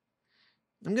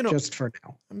 Just for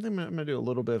now. I'm gonna do a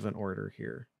little bit of an order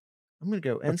here. I'm gonna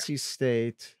go NC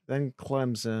State, then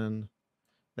Clemson,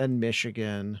 then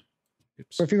Michigan.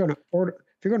 Oops. So if you're going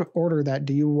to order that,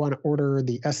 do you want to order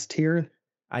the S tier?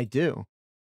 I do.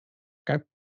 Okay.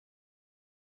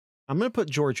 I'm going to put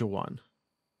Georgia 1.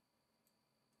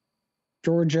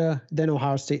 Georgia, then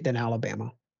Ohio State, then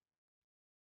Alabama.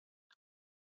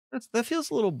 That feels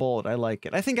a little bold. I like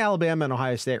it. I think Alabama and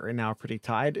Ohio State right now are pretty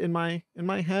tied in my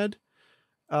head.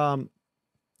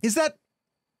 Is that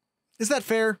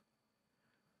fair?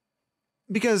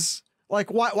 Because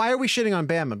why are we shitting on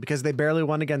Bama? Because they barely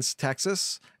won against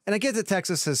Texas. And I get that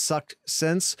Texas has sucked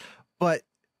since, but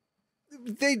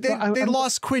they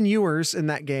lost Quinn Ewers in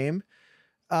that game.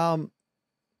 Yeah.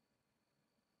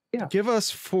 Give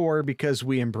us 4 because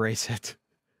we embrace it.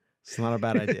 It's not a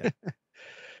bad idea.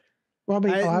 Well,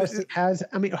 Ohio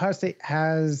State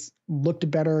has looked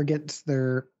better against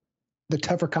the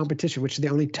tougher competition, which is the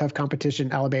only tough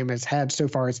competition Alabama has had so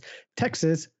far is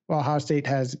Texas, while Ohio State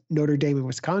has Notre Dame and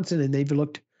Wisconsin, and they've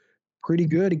looked pretty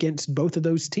good against both of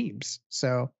those teams.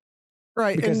 So,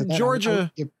 right. And Georgia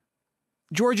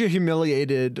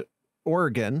humiliated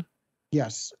Oregon.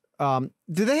 Yes. Do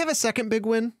they have a second big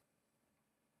win?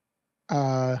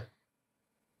 Kent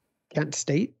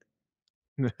State.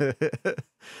 That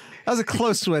was a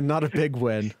close win, not a big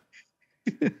win.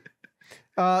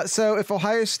 So if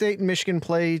Ohio State and Michigan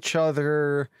play each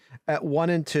other at 1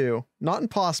 and 2, not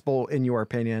impossible in your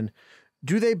opinion,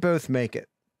 do they both make it?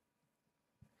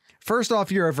 First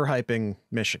off, you're overhyping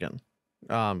Michigan.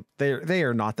 They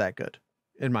are not that good,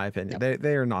 in my opinion. Yep.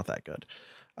 They are not that good.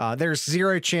 There's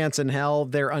zero chance in hell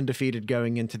they're undefeated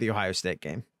going into the Ohio State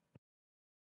game.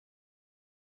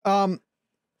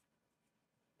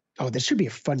 Oh, this should be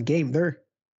a fun game.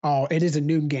 It is a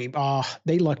noon game.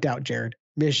 They lucked out, Jared.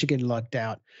 Michigan lucked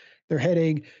out. They're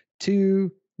heading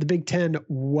to the Big Ten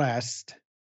West.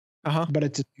 But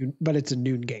it's a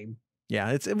noon game.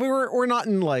 Yeah, we're not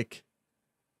in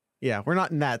we're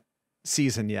not in that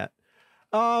season yet.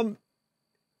 Yeah,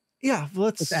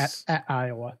 it's at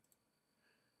Iowa.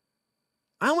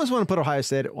 I almost want to put Ohio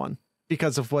State at 1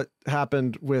 because of what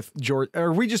happened with Georgia.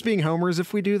 Are we just being homers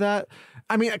if we do that?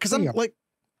 I mean, because I'm like,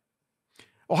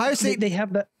 Ohio State. They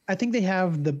have the. I think they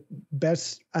have the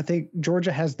best. I think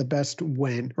Georgia has the best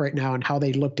win right now and how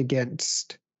they looked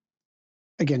against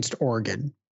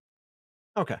Oregon.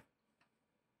 Okay.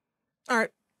 All right.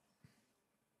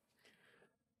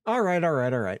 All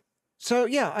right. So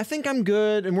yeah, I think I'm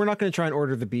good, and we're not going to try and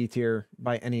order the B tier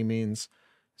by any means.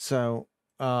 So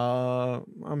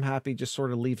I'm happy just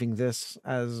sort of leaving this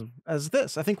as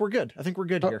this. I think we're good.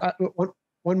 Here.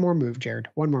 One more move, Jared.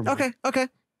 One more move. Okay.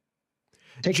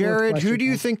 Jared, who do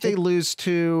you think they lose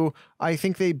to? I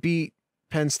think they beat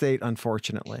Penn State,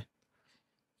 unfortunately.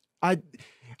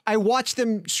 I watched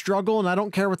them struggle, and I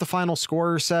don't care what the final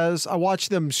scorer says. I watched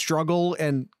them struggle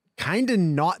and kind of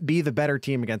not be the better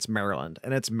team against Maryland,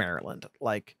 and it's Maryland.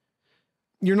 Like,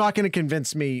 you're not going to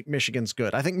convince me Michigan's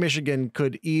good. I think Michigan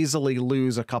could easily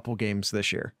lose a couple games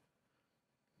this year.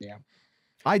 Yeah.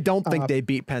 I don't think they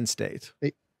beat Penn State.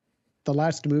 The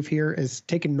last move here is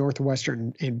taking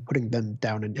Northwestern and putting them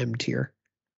down in M tier.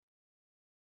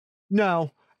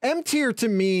 No. M tier to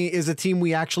me is a team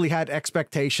we actually had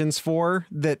expectations for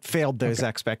that failed those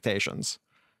expectations.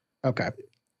 Okay.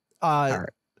 All right.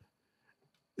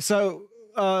 So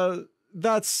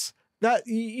that's that.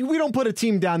 We don't put a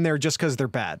team down there just because they're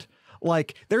bad.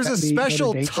 Like, there's a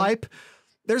special type.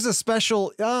 There's a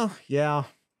special. Oh yeah.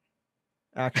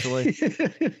 Actually.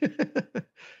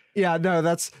 Yeah. No.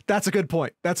 That's a good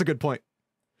point.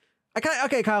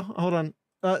 Okay, Kyle. Hold on.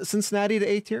 Cincinnati to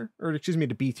A tier, or excuse me,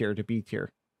 to B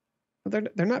tier.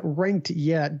 They're not ranked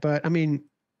yet, but I mean,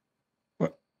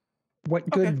 what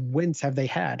good wins have they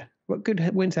had?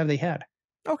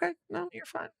 Okay, no,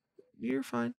 you're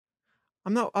fine.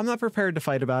 I'm not prepared to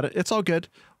fight about it. It's all good.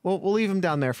 We'll leave them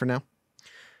down there for now.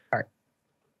 All right.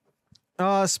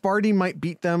 Sparty might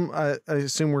beat them. I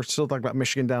assume we're still talking about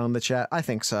Michigan down in the chat. I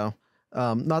think so.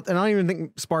 And I don't even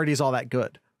think Sparty's all that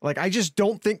good. Like, I just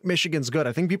don't think Michigan's good.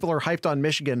 I think people are hyped on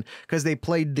Michigan because they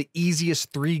played the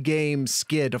easiest 3-game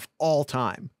skid of all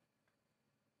time.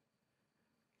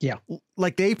 Yeah.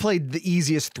 Like, they played the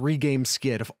easiest 3-game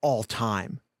skid of all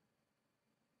time.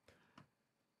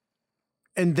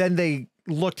 And then they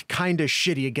looked kind of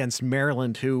shitty against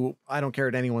Maryland, who, I don't care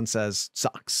what anyone says,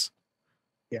 sucks.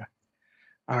 Yeah.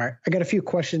 All right. I got a few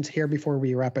questions here before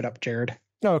we wrap it up, Jared.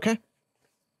 Oh, okay.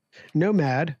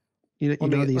 Nomad.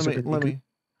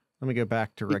 Let me go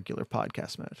back to regular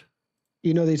podcast mode.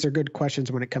 You know, these are good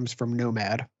questions when it comes from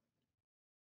Nomad.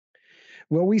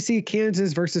 Will we see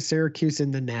Kansas versus Syracuse in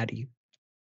the Natty?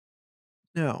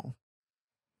 No.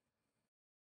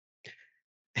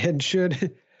 And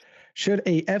should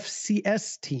a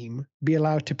FCS team be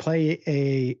allowed to play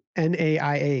a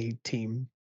NAIA team?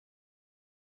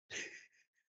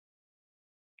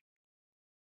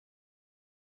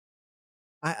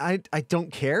 I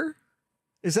don't care.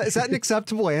 Is that an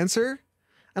acceptable answer?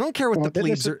 I don't care what the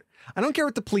plebes are. I don't care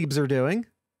what the plebes are doing.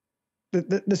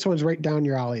 This one's right down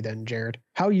your alley then, Jared.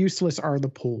 How useless are the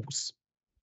polls?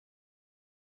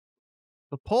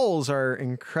 The polls are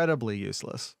incredibly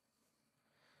useless.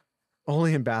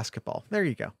 Only in basketball. There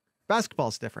you go.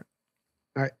 Basketball's different.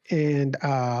 All right. And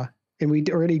we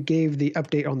already gave the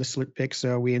update on the slip pick,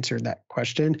 so we answered that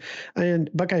question. And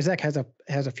Buckeye Zach has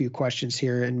a few questions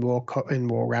here, and we'll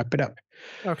wrap it up.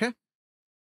 Okay.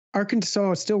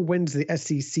 Arkansas still wins the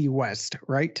SEC West,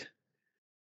 right?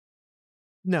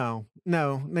 No,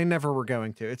 they never were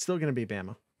going to. It's still going to be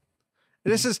Bama.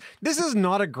 This is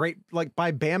not a great, like,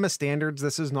 by Bama standards,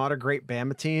 this is not a great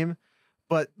Bama team,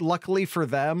 but luckily for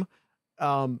them,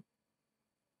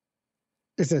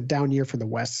 it's a down year for the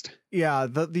West. Yeah,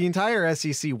 the entire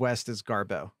SEC West is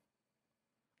Garbo.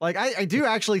 Like, I do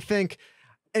actually think,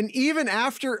 and even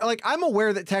after, like, I'm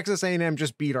aware that Texas A&M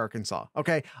just beat Arkansas.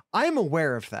 Okay, I'm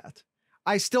aware of that.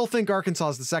 I still think Arkansas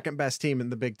is the second best team in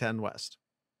the Big Ten West.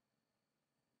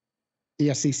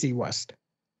 The SEC West.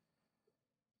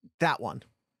 That one.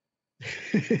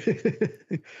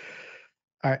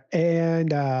 All right,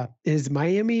 and is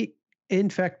Miami in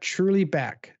fact truly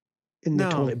back in the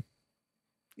toilet?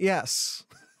 Yes.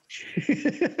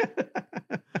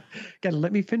 Gotta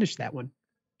let me finish that one.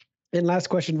 And last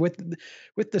question, with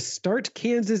the start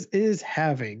Kansas is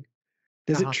having,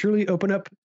 does it truly open up?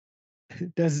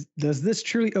 Does this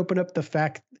truly open up the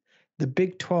fact the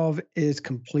Big 12 is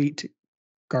complete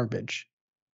garbage?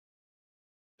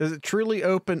 Does it truly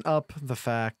open up the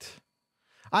fact?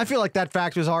 I feel like that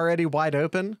fact was already wide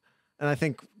open, and I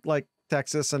think, like,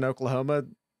 Texas and Oklahoma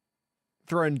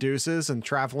throwing deuces and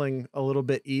traveling a little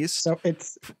bit east. So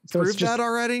it's proved that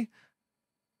already.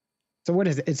 So what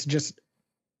is it? It's just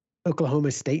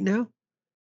Oklahoma State now?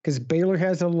 because Baylor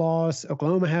has a loss,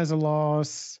 Oklahoma has a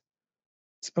loss.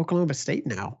 It's Oklahoma State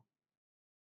now.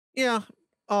 Yeah.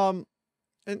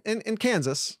 And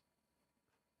Kansas.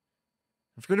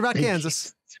 I forgot about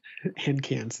Kansas. And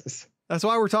Kansas. That's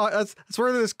why we're talking. That's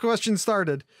where this question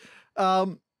started.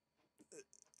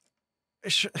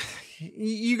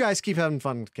 You guys keep having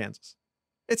fun with Kansas.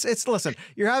 Listen,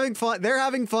 you're having fun. They're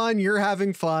having fun. You're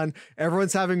having fun.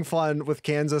 Everyone's having fun with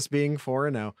Kansas being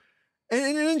 4-0,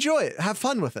 and enjoy it. Have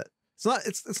fun with it.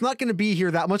 It's not going to be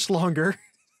here that much longer.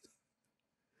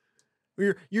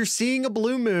 You're seeing a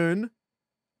blue moon.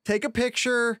 Take a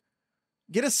picture,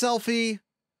 get a selfie,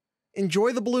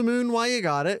 enjoy the blue moon while you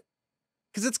got it,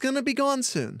 because it's going to be gone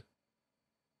soon.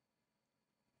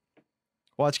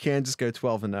 Watch Kansas go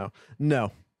 12-0.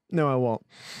 No, I won't.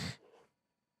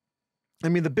 I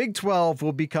mean, the Big 12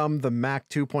 will become the MAC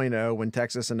 2.0 when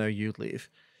Texas and OU leave.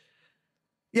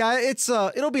 Yeah,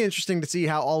 it'll be interesting to see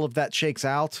how all of that shakes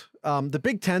out. The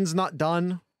Big 10's not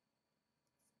done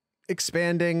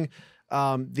expanding.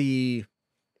 The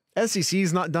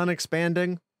SEC's not done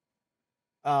expanding.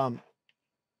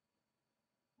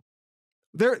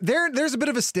 There's a bit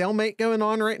of a stalemate going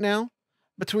on right now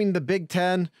between the Big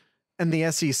 10 and the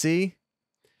SEC,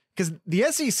 because the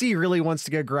SEC really wants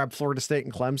to go grab Florida State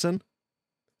and Clemson,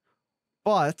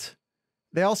 but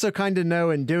they also kind of know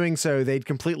in doing so they'd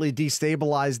completely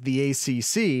destabilize the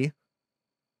ACC,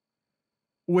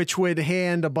 which would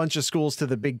hand a bunch of schools to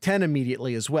the Big 10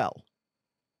 immediately as well.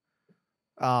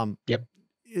 Yep.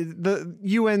 The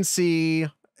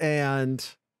UNC and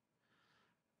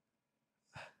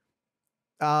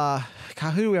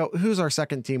who's our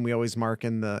second team we always mark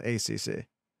in the ACC?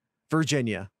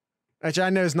 Virginia, which I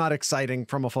know is not exciting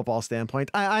from a football standpoint.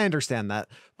 I understand that,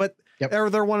 but yep. they're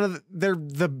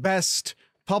the best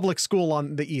public school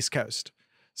on the East Coast,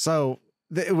 so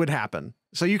it would happen.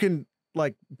 So you can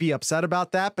be upset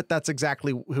about that, but that's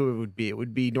exactly who it would be. It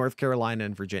would be North Carolina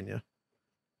and Virginia.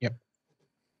 Yep.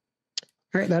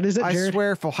 All right, that is it, Jared. I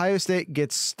swear, if Ohio State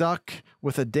gets stuck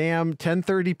with a damn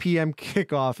 10:30 p.m.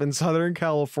 kickoff in Southern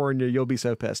California, you'll be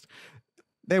so pissed.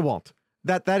 They won't.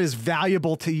 That is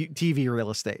valuable to TV real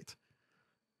estate.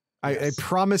 Yes. I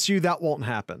promise you that won't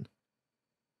happen.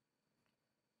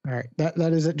 All right, that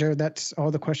is it, Jared. That's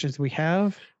all the questions we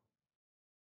have.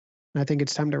 I think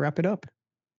it's time to wrap it up.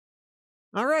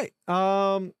 All right.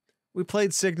 We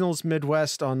played Signals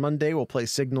Midwest on Monday. We'll play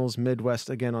Signals Midwest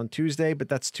again on Tuesday, but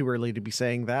that's too early to be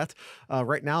saying that.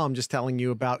 Right now, I'm just telling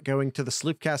you about going to the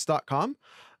sloopcast.com.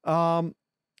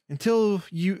 Until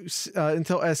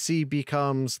SC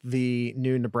becomes the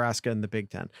new Nebraska in the Big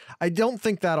Ten. I don't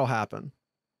think that'll happen.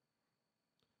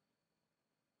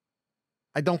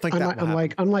 I don't think that will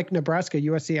happen. Unlike Nebraska,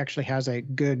 USC actually has a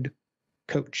good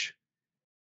coach.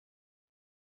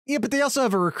 Yeah, but they also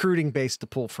have a recruiting base to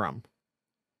pull from.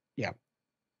 Yeah.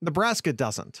 Nebraska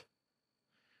doesn't.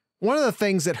 One of the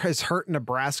things that has hurt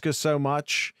Nebraska so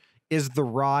much is the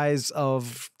rise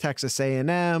of Texas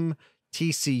A&M,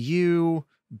 TCU,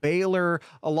 Baylor.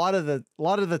 A lot of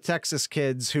the Texas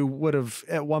kids who would have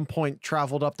at one point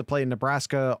traveled up to play in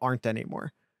Nebraska aren't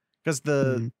anymore, because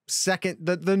the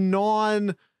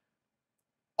non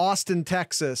Austin,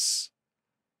 Texas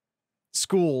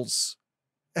schools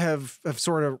have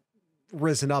sort of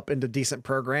risen up into decent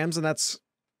programs, and that's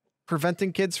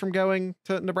preventing kids from going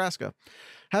to Nebraska.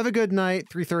 Have a good night.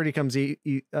 3:30 comes.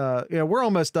 We're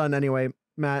almost done anyway,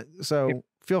 Matt. So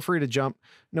Feel free to jump.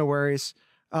 No worries.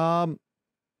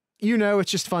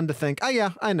 It's just fun to think. Oh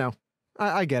yeah, I know.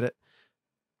 I get it.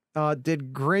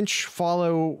 Did Grinch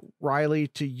follow Riley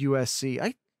to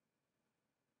USC?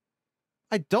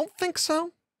 I don't think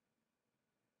so,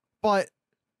 but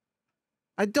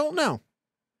I don't know.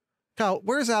 Kyle,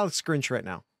 where's Alex Grinch right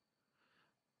now?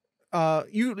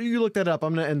 You look that up.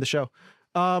 I'm going to end the show.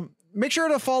 Make sure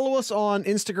to follow us on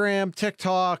Instagram,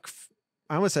 TikTok.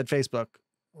 I almost said Facebook.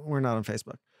 We're not on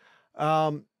Facebook.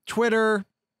 Twitter,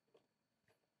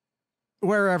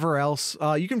 wherever else.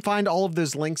 You can find all of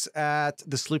those links at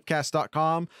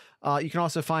thesloopcast.com. You can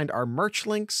also find our merch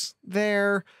links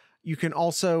there. You can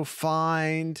also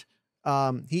find,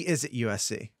 he is at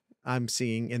USC. I'm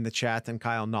seeing in the chat and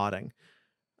Kyle nodding.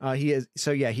 He is.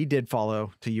 So yeah, he did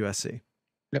follow to USC.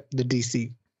 Yep. The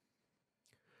DC.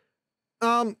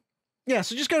 Yeah,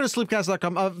 so just go to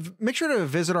sloopcast.com. Make sure to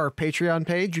visit our Patreon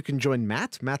page. You can join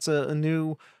Matt. Matt's a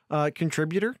new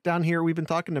contributor down here. We've been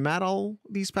talking to Matt all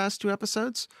these past 2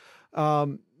 episodes.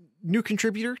 New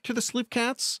contributor to the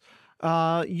Sloopcats.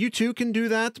 You too can do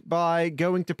that by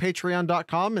going to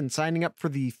patreon.com and signing up for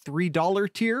the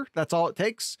 $3 tier. That's all it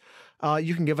takes.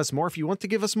 You can give us more if you want to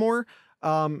give us more.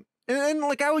 And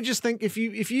I would just think if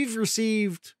you've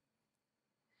received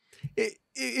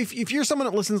if you're someone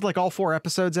that listens like all 4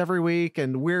 episodes every week,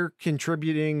 and we're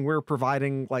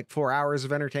providing like 4 hours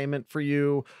of entertainment for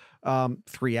you,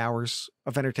 3 hours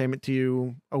of entertainment to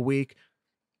you a week,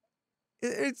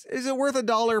 is it worth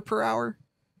 $1 per hour?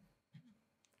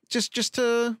 Just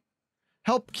to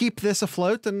help keep this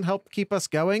afloat and help keep us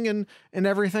going and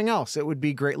everything else. It would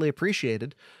be greatly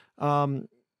appreciated.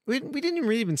 We didn't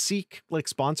really even seek like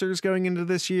sponsors going into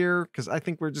this year, because I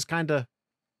think we're just kind of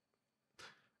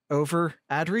over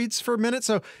ad reads for a minute.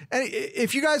 So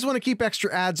if you guys want to keep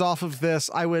extra ads off of this,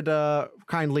 I would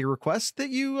kindly request that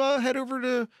you head over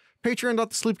to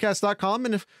patreon.thesloopcast.com.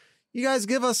 And if you guys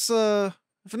give us,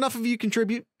 if enough of you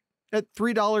contribute at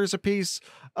 $3 a piece,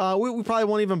 we probably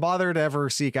won't even bother to ever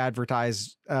seek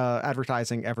advertising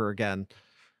ever again.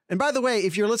 And by the way,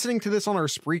 if you're listening to this on our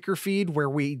Spreaker feed, where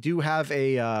we do have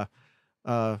a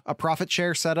profit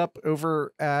share set up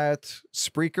over at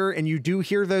Spreaker, and you do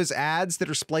hear those ads that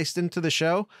are spliced into the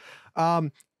show,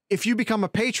 if you become a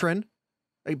patron,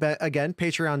 again,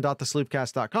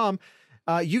 patreon.thesloopcast.com,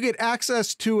 you get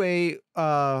access to a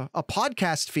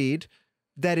podcast feed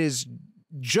that is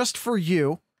just for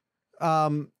you,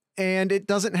 and it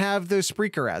doesn't have those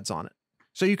Spreaker ads on it.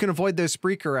 So you can avoid those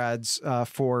Spreaker ads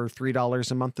for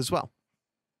 $3 a month as well.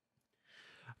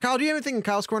 Kyle, do you have anything in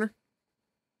Kyle's Corner?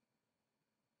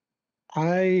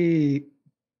 The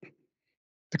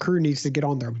crew needs to get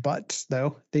on their butts,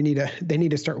 though. They need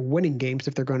to start winning games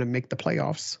if they're going to make the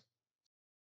playoffs.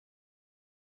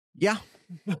 Yeah.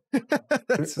 They're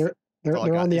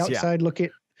on the outside looking.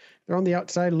 They're on the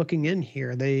outside looking in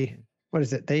here. What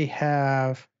is it? They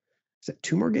have, is it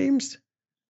 2 more games?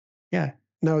 Yeah.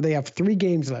 No, they have 3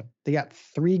 games left. They got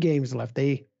 3 games left.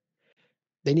 They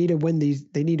need to win these.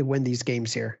 They need to win these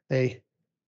games here. They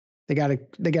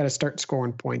gotta start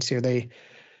scoring points here. They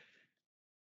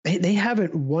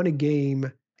haven't won a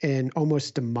game in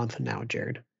almost a month now,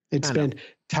 Jared. It's been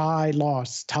tie,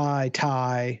 loss,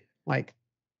 tie. Like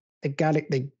they gotta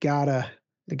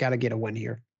get a win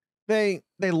here. They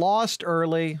lost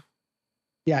early.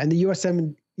 Yeah, and the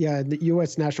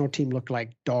US national team looked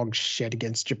like dog shit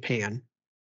against Japan.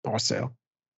 Also,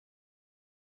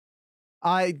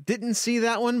 I didn't see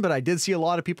that one, but I did see a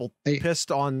lot of people pissed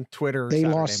on Twitter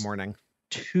Saturday morning.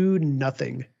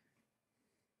 2-0.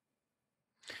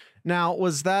 Now,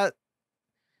 was that's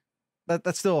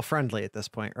still a friendly at this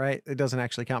point, right? It doesn't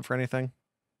actually count for anything.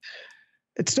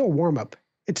 It's still a warm up.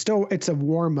 It's a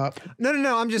warm up.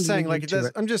 No. I'm just saying,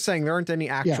 I'm just saying there aren't any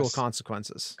actual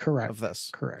consequences. Correct. Of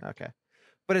this. Correct. Okay,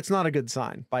 but it's not a good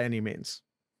sign by any means.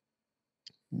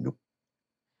 Nope.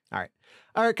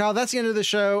 All right, Kyle, that's the end of the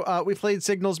show. We played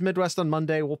Signals Midwest on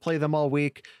Monday. We'll play them all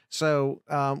week. So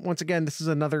once again, this is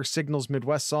another Signals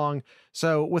Midwest song.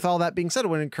 So with all that being said, I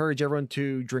want to encourage everyone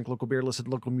to drink local beer, listen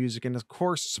to local music, and of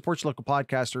course, support your local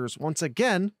podcasters. Once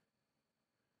again,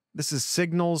 this is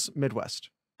Signals Midwest.